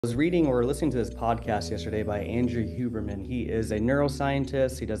I was reading or listening to this podcast yesterday by Andrew Huberman. He is a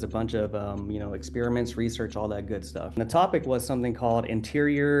neuroscientist. He does a bunch of, experiments, research, all that good stuff. And the topic was something called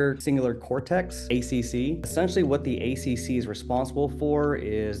anterior cingulate cortex, ACC. Essentially what the ACC is responsible for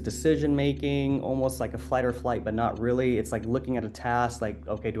is decision making, almost like a fight or flight, but not really. It's like looking at a task like,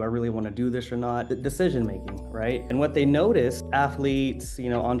 okay, do I really want to do this or not? Decision making, right? And what they noticed, athletes,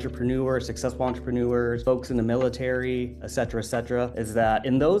 entrepreneurs, successful entrepreneurs, folks in the military, et cetera, is that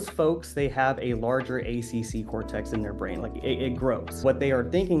in those folks, they have a larger ACC cortex in their brain. Like it grows. What they are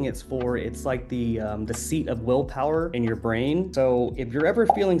thinking it's for, it's like the seat of willpower in your brain. So if you're ever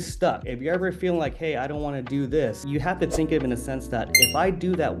feeling stuck, if you're ever feeling like, hey, I don't want to do this, you have to think of it in a sense that if I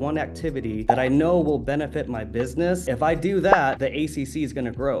do that one activity that I know will benefit my business, if I do that, the ACC is going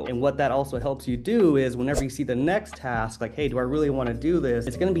to grow. And what that also helps you do is whenever you see the next task, like, hey, do I really want to do this?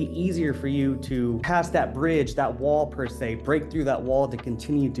 It's going to be easier for you to pass that bridge, that wall per se, break through that wall to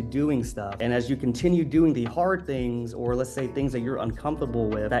continue to doing stuff. And as you continue doing the hard things, or let's say things that you're uncomfortable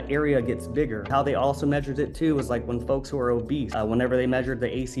with, that area gets bigger. How they also measured it too was like when folks who are obese, whenever they measured the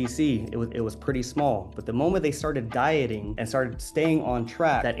ACC, it was pretty small. But the moment they started dieting and started staying on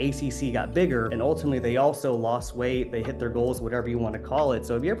track, that ACC got bigger, and ultimately they also lost weight, they hit their goals, whatever you want to call it.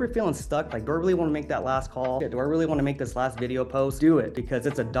 So if you're ever feeling stuck, like, do I really want to make that last call? Do I really want to make this last video post? Do it, because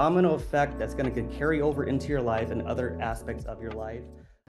it's a domino effect that's going to carry over into your life and other aspects of your life.